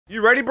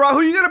You ready, bro?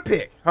 Who you gonna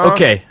pick? Huh?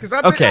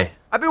 Okay.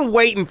 I've been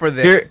waiting for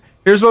this.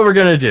 Here's what we're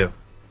gonna do.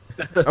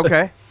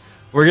 Okay.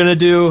 We're gonna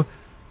do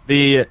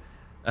the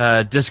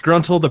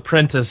disgruntled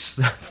apprentice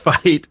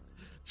fight.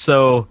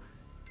 So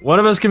one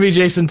of us can be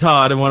Jason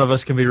Todd and one of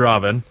us can be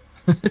Robin.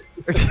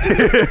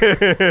 It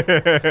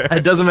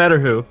doesn't matter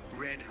who.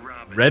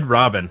 Red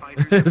Robin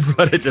is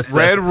what it just said.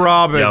 Red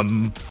Robin.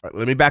 Yum. Right,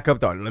 let me back up,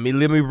 though. Let me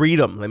read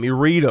him. Let me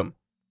read him.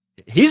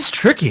 He's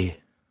tricky.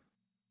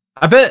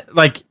 I bet,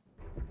 like,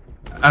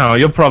 I don't know.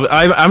 You'll probably.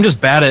 I'm just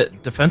bad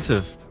at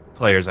defensive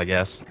players, I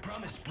guess.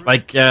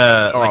 Like,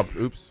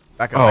 oops.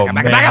 Back up,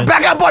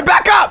 back up, boy,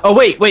 back up! Oh,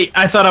 wait.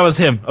 I thought I was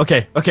him.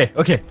 Okay. All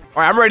right,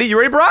 I'm ready. You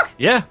ready, Brock?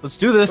 Yeah, let's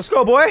do this. Let's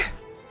go, boy.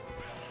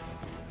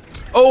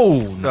 Oh,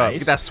 nice.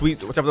 Get that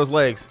sweet. Watch out for those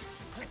legs.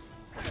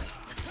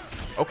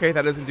 Okay,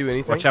 that doesn't do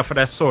anything. Watch out for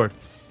that sword.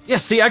 Yeah,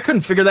 see, I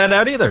couldn't figure that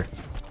out either.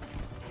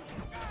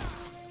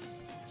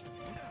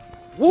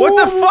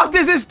 What the fuck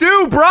does this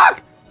do,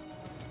 Brock?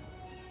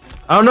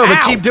 I don't know,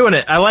 but keep doing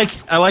it. I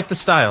like the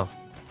style.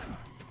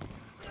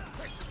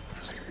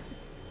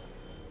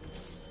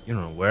 You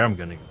don't know where I'm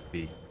gonna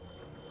be.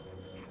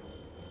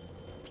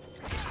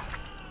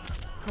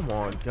 Come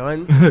on,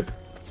 guns.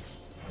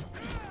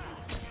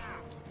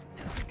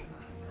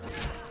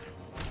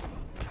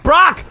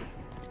 Brock!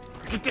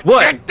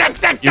 What?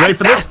 You ready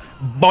for this?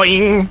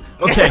 Boing!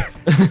 Okay.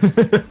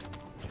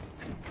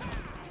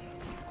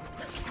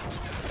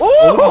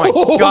 Oh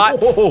my god!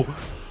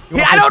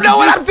 Yeah, I don't know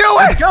what I'm doing!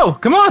 Let's go!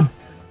 Come on!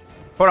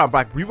 Hold on,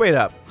 Brock. Wait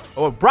up.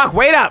 Oh, Brock,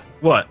 wait up!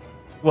 What?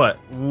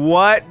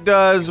 What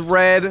does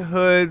Red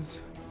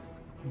Hood's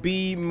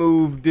B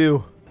move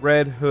do?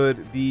 Red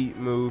Hood B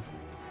move.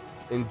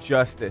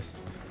 Injustice.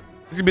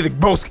 This is gonna be the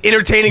most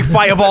entertaining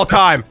fight of all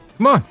time.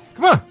 Come on!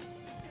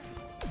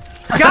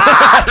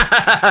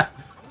 God!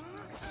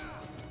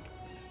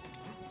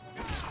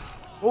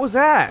 What was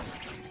that?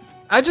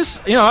 I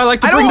just, I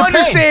like to I bring don't the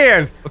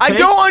understand. pain. Okay? I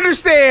don't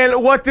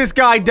understand what this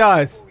guy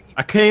does.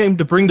 I came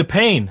to bring the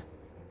pain.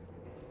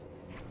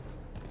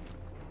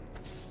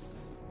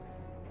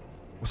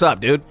 What's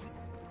up, dude?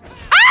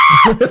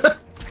 Ah!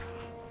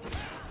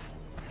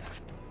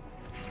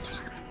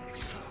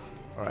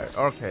 All right.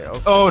 Okay.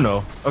 Oh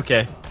no.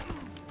 Okay.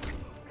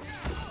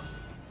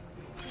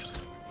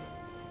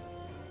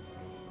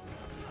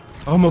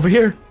 Oh, I'm over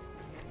here.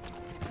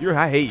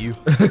 I hate you.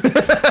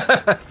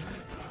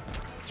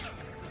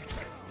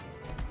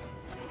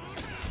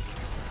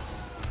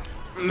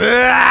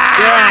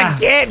 I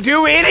can't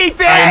do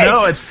anything. I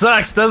know, it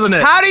sucks, doesn't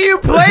it? How do you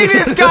play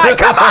this guy?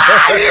 Come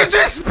on! You're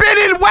just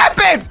spinning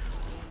weapons.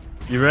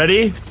 You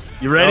ready?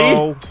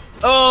 No.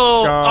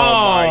 Oh,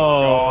 my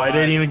God. I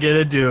didn't even get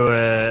to do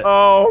it.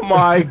 Oh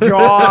my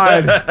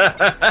God.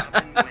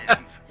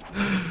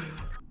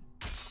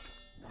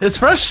 It's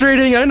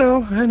frustrating, I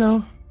know.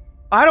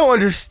 I don't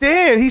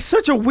understand. He's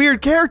such a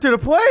weird character to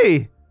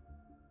play.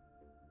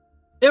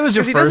 It was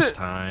your first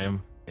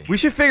time. We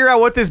should figure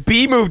out what this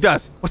B move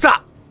does. What's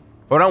up?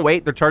 Hold on,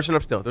 wait. They're charging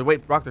up still.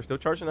 Wait, Brock, they're still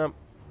charging up.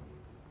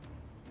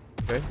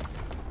 Okay.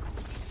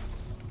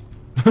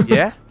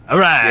 Yeah? All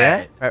right.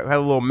 Yeah? I had a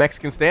little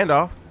Mexican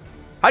standoff.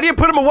 How do you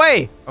put him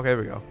away? Okay, there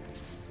we go.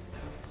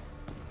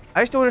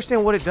 I just don't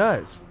understand what it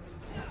does.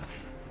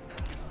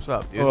 What's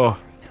up, dude? Oh.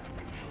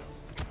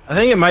 I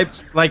think it might,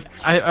 like,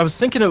 I was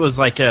thinking it was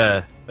like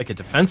a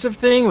defensive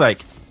thing,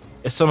 like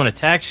if someone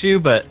attacks you,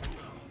 but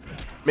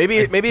maybe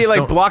it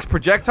like blocks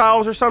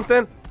projectiles or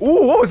something.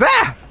 Ooh, what was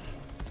that?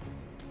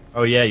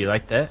 Oh yeah, you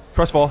like that?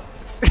 Trust fall.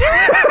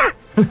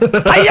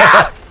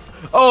 Hiya!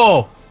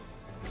 Oh.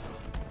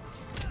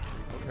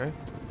 Okay.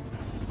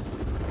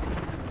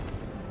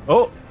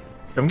 Oh,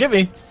 come get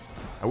me.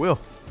 I will.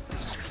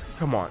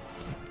 Come on.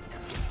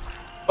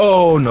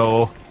 Oh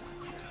no.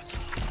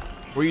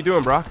 What are you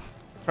doing, Brock?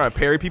 Trying to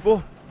parry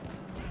people?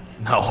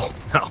 No.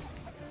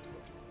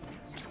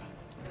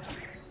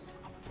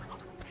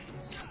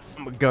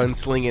 I'm a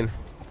gunslinging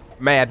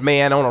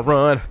madman on a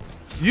run.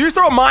 You just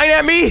throw a mine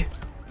at me?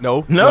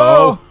 No.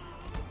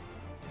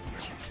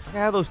 I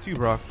have those too,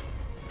 Brock.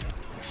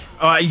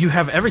 You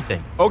have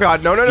everything. Oh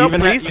God, no,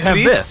 please, you have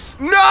please. this.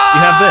 No! You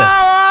have this.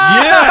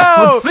 Yes,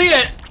 let's see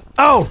it.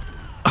 Oh.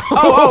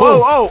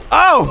 Oh.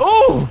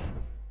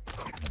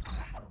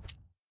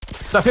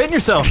 Stop hitting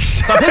yourself.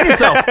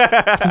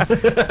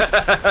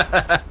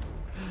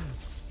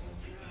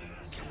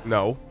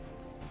 No.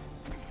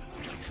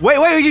 Wait,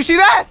 did you see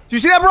that? Did you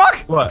see that,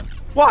 Brock? What?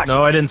 Watch.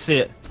 No, I didn't see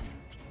it.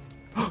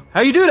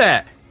 How you do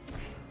that?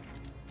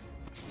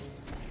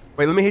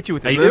 Wait, let me hit you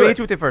with it. Let me hit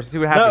you with it first. See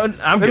what happens.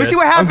 No, Let me see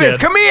what happens.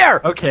 Come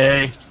here.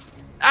 Okay.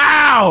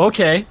 Ow.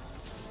 Okay.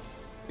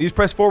 You just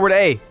press forward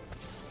A.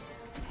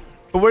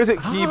 But what is it?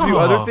 Can you do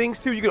other things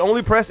too? You can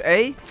only press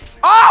A.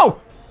 Oh!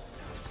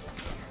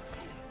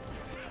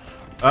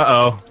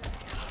 Uh-oh.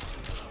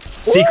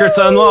 Secrets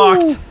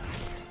unlocked.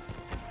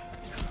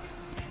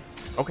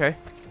 Okay.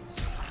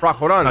 Brock,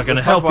 hold on. Not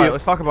gonna help you.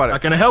 Let's talk about it.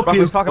 Not gonna help Brock,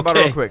 you. Let's talk about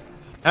it real quick.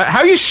 How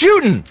are you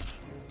shooting?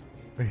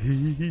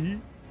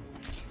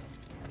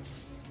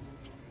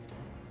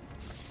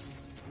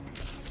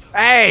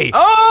 Hey!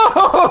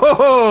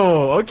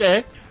 Oh,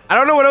 okay. I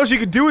don't know what else you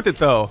could do with it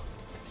though.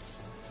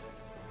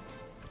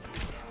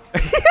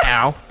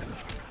 Ow.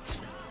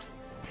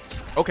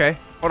 Okay,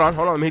 hold on.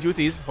 Let me hit you with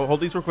these. Hold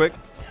these real quick.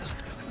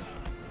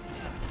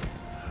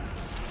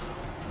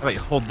 How about you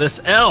hold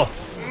this L?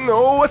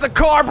 No, it's a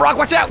car, Brock.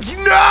 Watch out! No!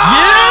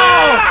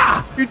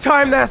 Yeah! You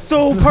timed that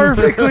so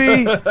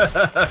perfectly.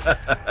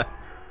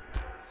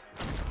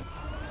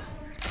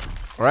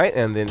 All right,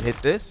 and then hit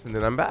this, and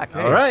then I'm back.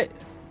 Hey. All right.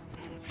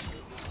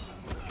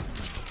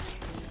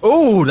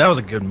 Oh, that was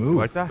a good move.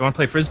 Like that? You want to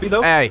play frisbee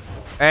though? Hey,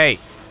 hey.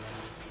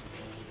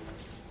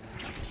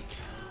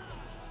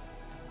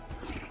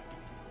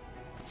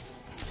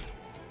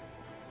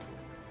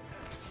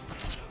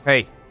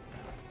 Hey.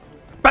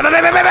 Bam, bam,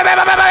 bam, bam, bam, bam,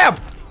 bam, bam, bam.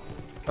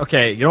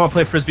 Okay, you don't want to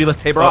play frisbee?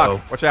 Let's. Hey, Brock,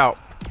 Uh-oh. watch out.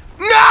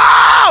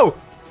 No!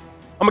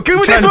 I'm gonna kill you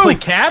with this move. Trying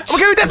to play catch? I'm gonna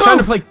kill you with this Trying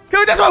move. to play. Kill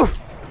you with this move.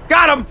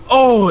 Got him.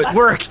 Oh, it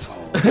worked.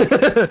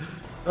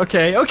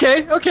 Okay.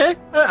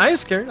 I was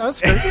scared.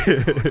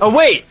 Oh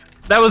wait,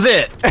 that was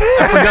it.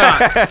 I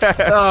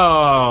forgot.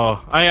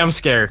 Oh, I am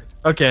scared.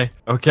 Okay.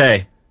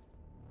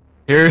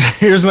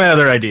 Here's my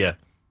other idea.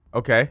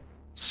 Okay.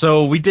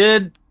 So we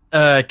did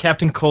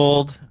Captain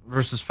Cold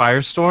versus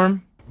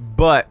Firestorm,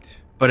 But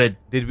but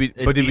did we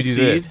do DC'd.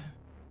 this?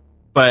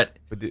 But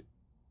But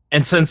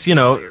and since you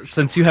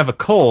have a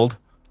cold.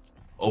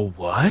 Oh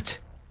what?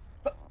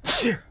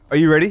 are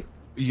you ready?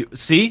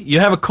 You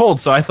have a cold,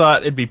 so I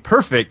thought it'd be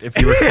perfect if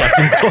you were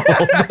Captain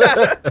Cold.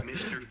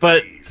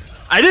 But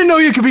I didn't know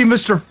you could be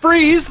Mr.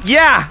 Freeze.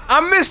 Yeah,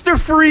 I'm Mr.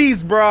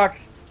 Freeze, Brock.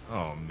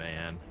 Oh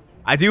man.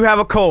 I do have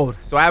a cold,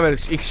 so I have an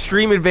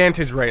extreme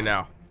advantage right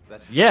now.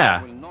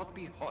 Yeah. Will not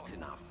be hot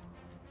enough.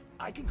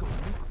 I can go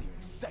nuclear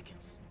in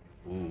seconds.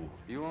 Ooh.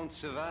 You won't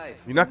survive.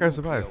 You're not gonna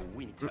survive.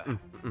 Winter.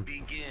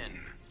 Begin.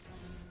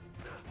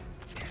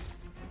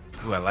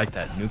 Ooh, I like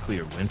that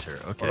nuclear winter.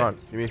 Okay. Hold on,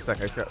 give me a sec.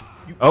 I just got.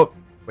 Oh.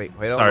 Wait.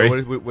 Sorry.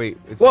 Wait.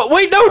 Well,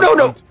 wait.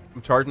 No.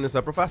 I'm charging this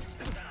up real fast.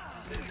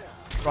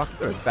 Brock,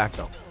 better back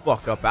the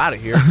fuck up out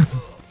of here.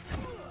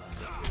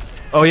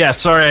 Oh yeah.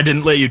 Sorry, I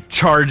didn't let you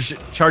charge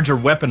your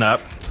weapon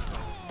up.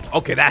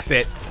 Okay, that's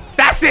it.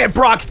 That's it,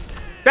 Brock.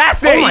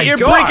 That's it. Oh my You're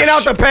gosh. blinking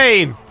out the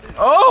pain.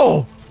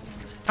 Oh.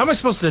 How am I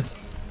supposed to?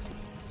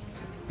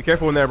 Be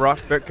careful in there, Brock.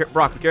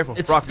 Brock, be careful.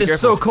 It's Brock, be it's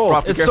careful. so cold.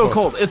 Brock, be It's careful. so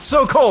cold. It's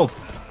so cold.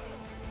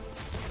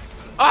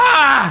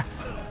 Ah!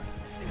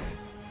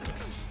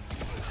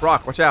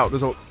 Brock, watch out.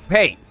 There's a.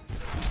 Hey.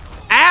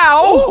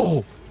 Ow!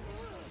 Oh.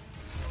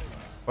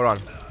 Hold on.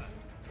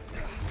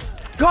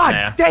 God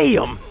Nah.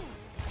 damn!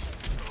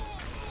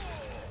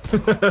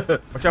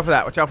 Watch out for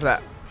that. Watch out for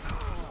that.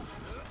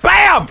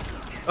 Bam!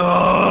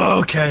 Oh,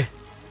 okay.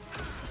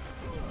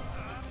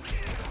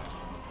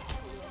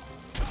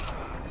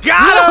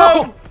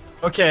 Got him!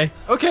 Okay,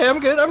 I'm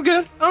good.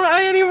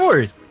 I ain't even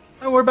worried.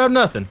 I don't worry about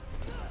nothing.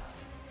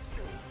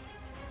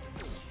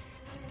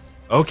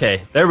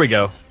 Okay, there we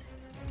go.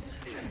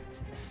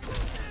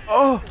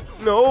 Oh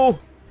no!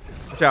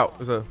 Watch out.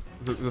 There's a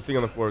thing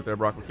on the floor right there,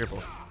 Brock. Be careful.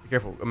 Be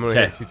careful. I'm gonna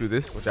hit you through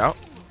this. Watch out.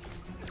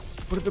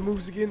 What are the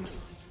moves again?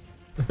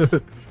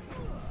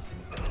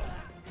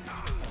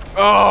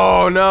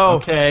 Oh no!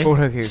 Okay. Oh,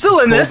 okay. Still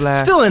in Cold this.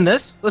 blast. Still in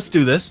this. Let's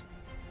do this.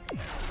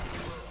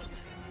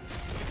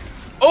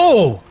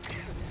 Oh!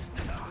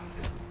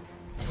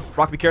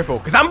 Brock, be careful,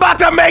 cause I'm about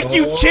to make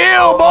you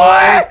chill,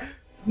 boy.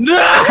 No!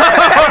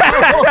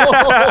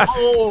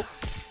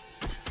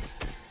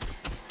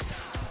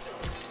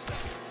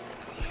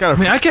 It's kind of.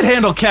 I mean, I could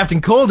handle Captain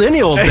Cold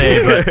any old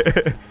day, but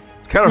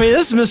It's kind I of. mean,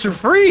 this is Mr.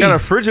 Freeze. Kind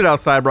of frigid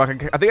outside, Brock.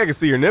 I think I can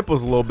see your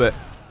nipples a little bit.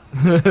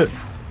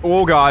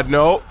 Oh God,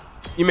 no!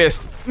 You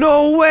missed.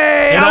 No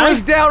way! Did I I?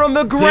 was down on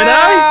the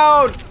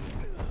I? ground.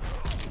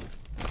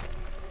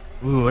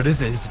 Ooh, what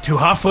is it? Is it too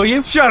hot for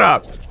you? Shut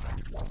up!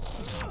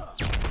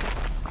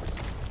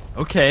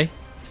 Okay.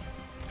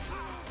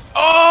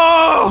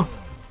 Oh!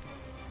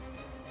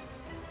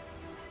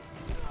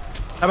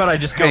 How about I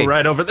just go Hey.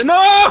 right over the— No!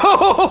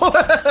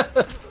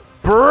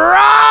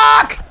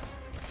 Brock!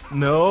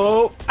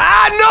 No.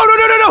 Ah,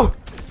 no!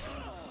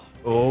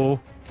 Oh.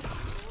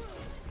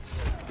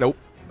 Nope.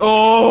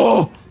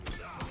 Oh!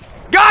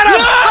 Got him!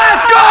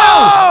 Let's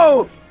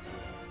go!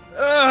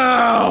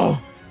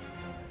 Oh!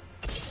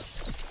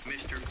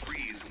 Mr.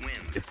 Freeze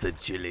wins. It's a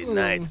chilly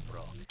night,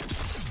 bro.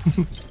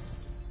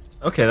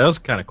 Okay, that was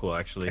kind of cool,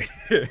 actually.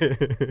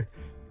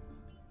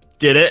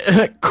 Get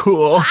it?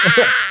 Cool.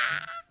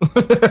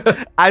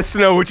 I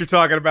know what you're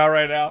talking about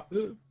right now.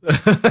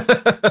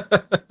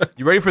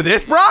 You ready for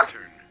this, Brock?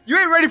 You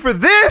ain't ready for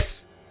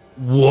this?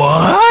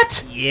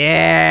 What?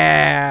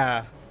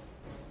 Yeah.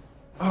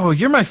 Oh,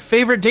 you're my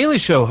favorite Daily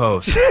Show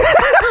host.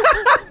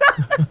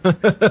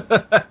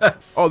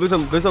 Oh, there's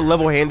a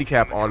level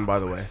handicap on, by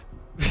the way.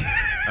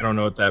 I don't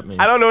know what that means.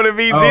 I don't know what it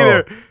means Oh.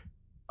 either.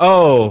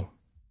 Oh,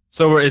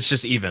 so it's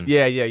just even.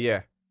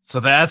 Yeah. So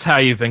that's how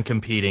you've been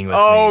competing with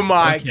me. Oh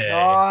my Okay.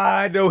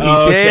 God! No, he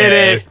Okay. did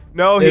it.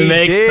 No, he It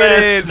makes did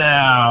sense it.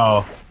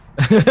 now.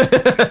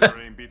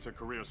 Brain beats a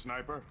career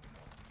sniper.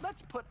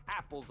 Let's put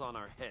apples on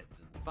our heads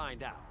and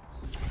find out.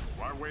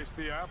 Why waste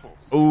the apples?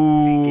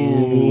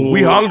 Ooh,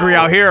 we hungry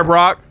out here,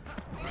 Brock.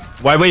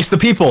 Why waste the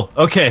people?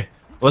 Okay,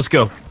 let's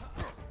go.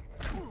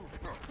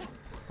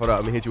 Hold on,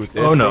 let me hit you with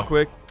this no. real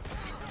quick.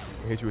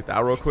 Let me hit you with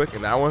that real quick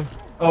and that one.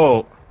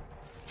 Oh.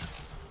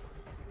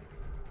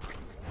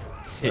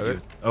 Hit Got you.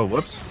 it? Oh,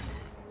 whoops.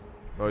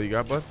 Oh, you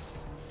got bud?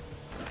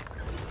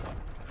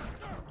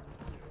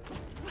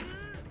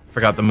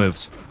 Forgot the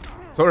moves.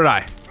 So did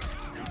I.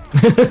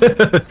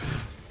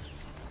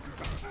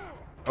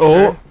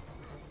 Oh.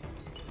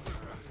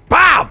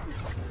 Bob!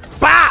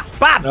 Bob!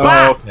 Bob! Oh,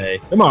 Bob! okay.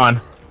 Come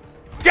on.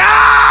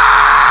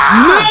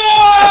 Ah!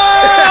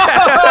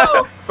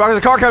 Brock, there's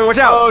a car coming. Watch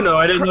out. Oh no,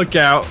 I didn't look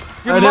out.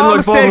 Your I didn't mom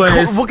look said both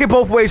ways. look at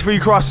both ways before you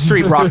cross the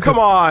street, Brock. Come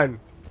on.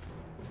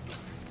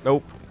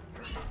 Nope.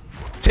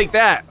 Take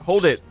that.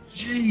 Hold it.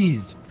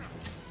 Jeez.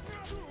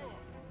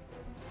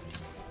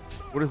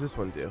 What does this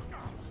one do?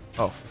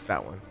 Oh, it's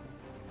that one.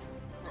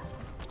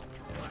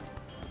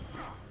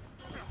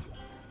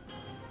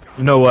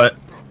 You know what?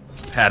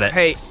 Had it.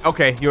 Hey,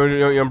 okay. You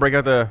wanna break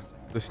out the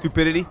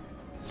stupidity?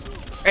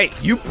 Hey,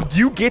 you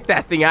get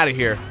that thing out of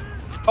here.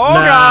 Oh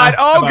Nah, God!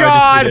 Oh how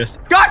about I just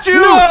God! do Got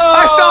you!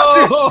 I stopped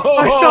it!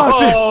 I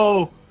stopped it!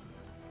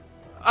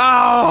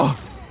 Oh!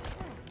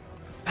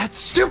 That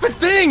stupid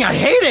thing! I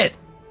hate it!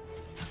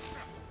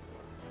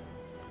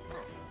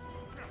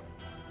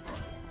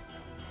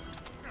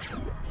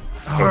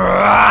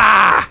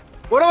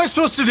 What am I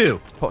supposed to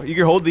do? Oh, you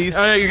can hold these.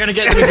 Oh, you're gonna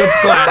get in the good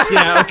glass.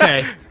 Yeah,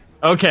 okay.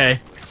 Okay.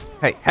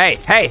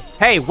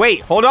 Hey,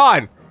 wait, hold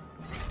on.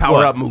 Power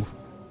What? up move.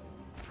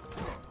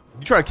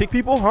 You trying to kick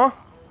people, huh?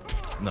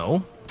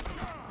 No.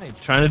 I ain't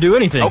trying to do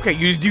anything. Okay,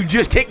 you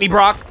just kicked me,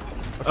 Brock.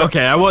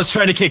 Okay, I was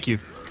trying to kick you.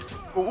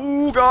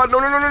 Oh God, no,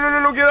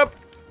 get up.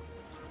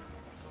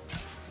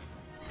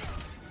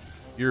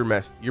 You're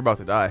messed. You're about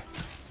to die.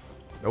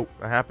 Nope,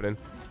 not happening.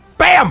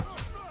 Bam!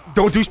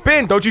 Don't you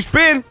spin, don't you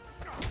spin.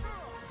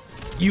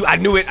 I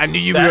knew it, I knew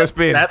you were gonna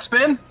spin. That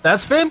spin?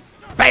 That spin?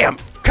 Bam!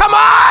 Come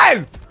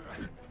on!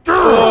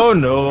 Oh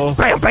no.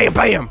 Bam, bam,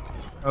 bam.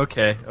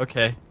 Okay,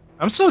 okay.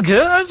 I'm still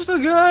good. I'm still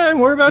good. I ain't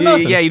worried about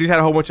nothing. Yeah, you just had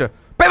a whole bunch of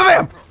bam,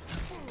 bam, bam.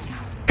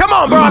 Come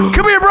on, Brock.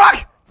 Come here,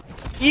 Brock.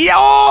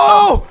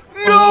 Yo!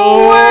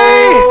 No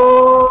way!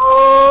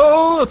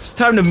 Oh, it's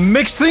time to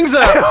mix things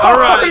up. All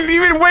right. You've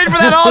been waiting for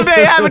that all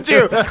day, haven't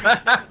you?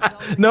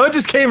 No, it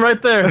just came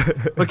right there.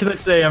 What can I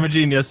say? I'm a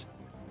genius.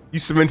 You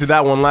cemented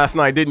that one last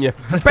night, didn't you?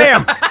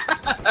 Bam! Bam!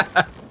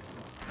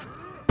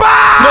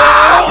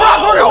 No!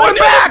 Brock, we're going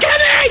back!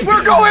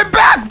 We're going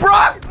back,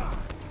 Brock!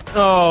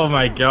 Oh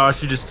my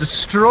gosh, you just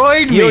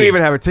destroyed me. You don't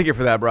even have a ticket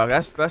for that, Brock.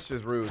 That's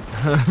just rude.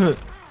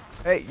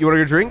 Hey, you want to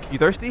get a drink? You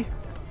thirsty?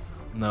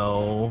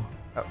 No.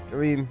 I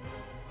mean,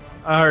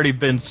 I already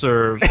been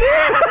served.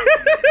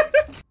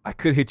 I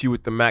could hit you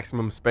with the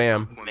maximum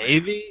spam.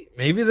 Maybe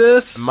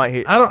this. I might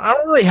hit. I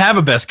don't really have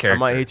a best character. I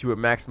might hit you with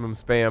maximum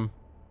spam.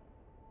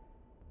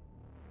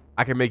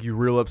 I can make you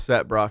real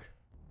upset, Brock.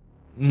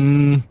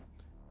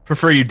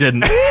 Prefer you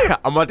didn't.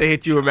 I'm about to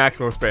hit you with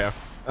maximum spam.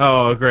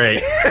 Oh,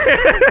 great.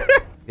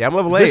 Yeah, I'm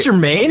level 8. Is this your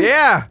main?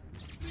 Yeah.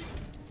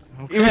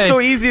 Okay. It was so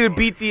easy to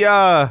beat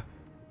the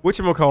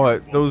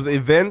whatchamacallit, those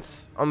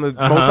events on the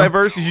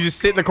multiverse, because you just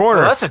sit in the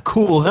corner. Oh, that's a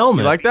cool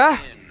helmet. You like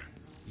that?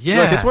 Yeah.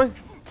 You like this one?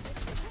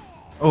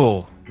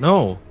 Oh,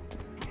 no.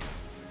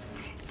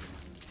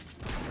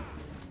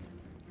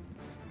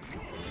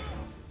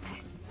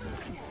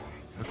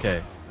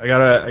 Okay. I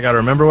gotta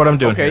remember what I'm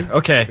doing Okay. here.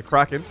 Okay. The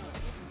Kraken.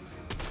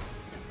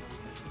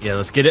 Yeah,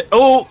 let's get it.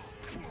 Oh!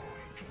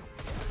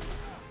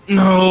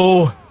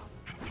 No!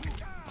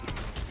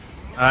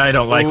 I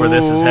don't like where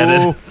this is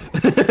headed.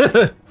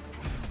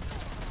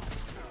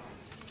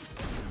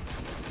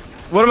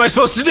 What am I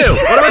supposed to do?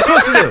 What am I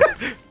supposed to do?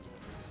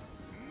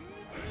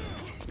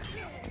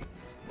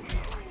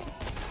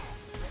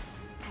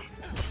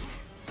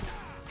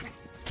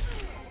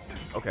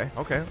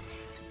 Okay.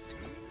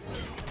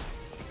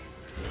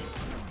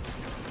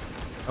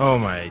 Oh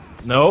my.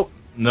 Nope.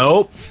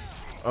 Nope.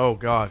 Oh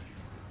God.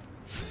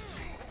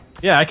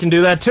 Yeah, I can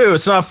do that too.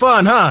 It's not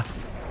fun, huh?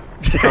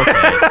 Okay.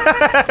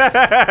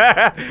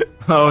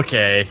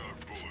 Okay.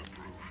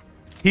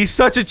 He's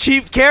such a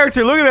cheap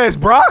character. Look at this,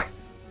 Brock.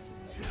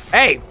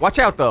 Hey, watch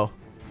out though.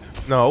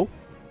 No.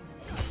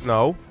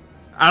 No.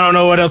 I don't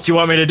know what else you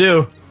want me to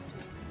do.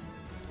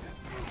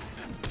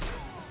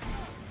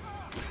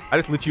 I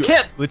just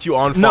lit you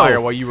on No.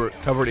 fire while you were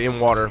covered in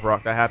water,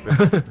 Brock. That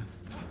happened.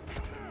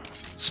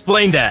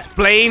 Explain that.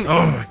 Blaine.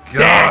 Oh my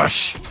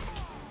gosh.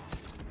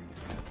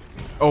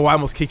 Oh, I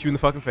almost kicked you in the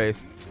fucking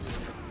face.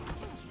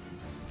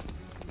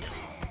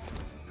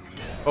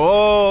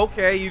 Oh,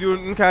 okay. You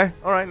doing okay?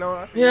 All right.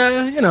 No.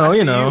 Yeah, you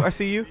know. I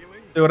see you.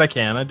 Do what I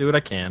can. I do what I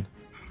can.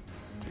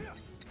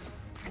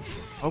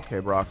 Okay,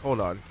 Brock.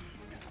 Hold on.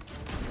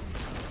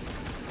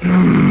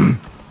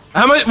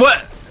 How much?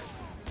 What?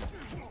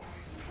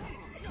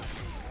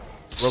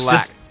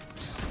 Relax.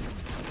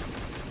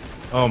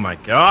 Oh my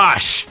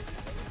gosh.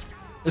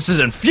 This is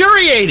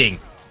infuriating.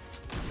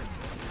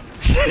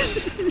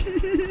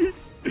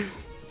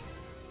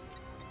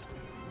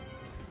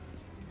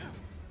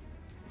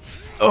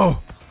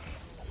 Oh.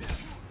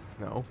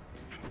 No.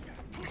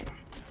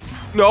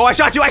 No, I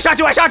shot you! I shot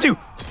you! I shot you!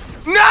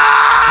 No! No,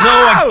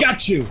 I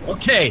got you.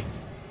 Okay.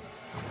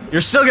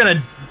 You're still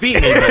gonna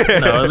beat me, but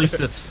no, at least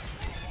it's.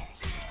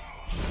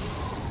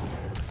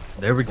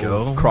 There we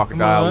go.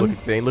 Crocodile looking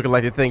thing, looking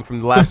like the thing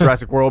from the last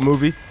Jurassic World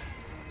movie.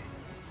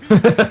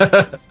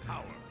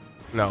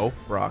 No,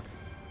 Brock.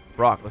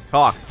 Brock, let's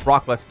talk.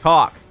 Brock, let's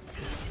talk.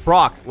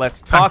 Brock,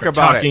 let's talk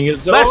about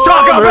it. Let's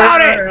talk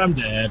about it! I'm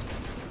dead.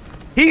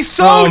 He's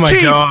so Oh my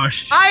cheap!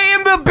 gosh. I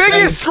am the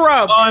biggest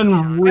scrub!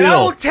 Unreal. And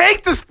I will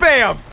take the spam!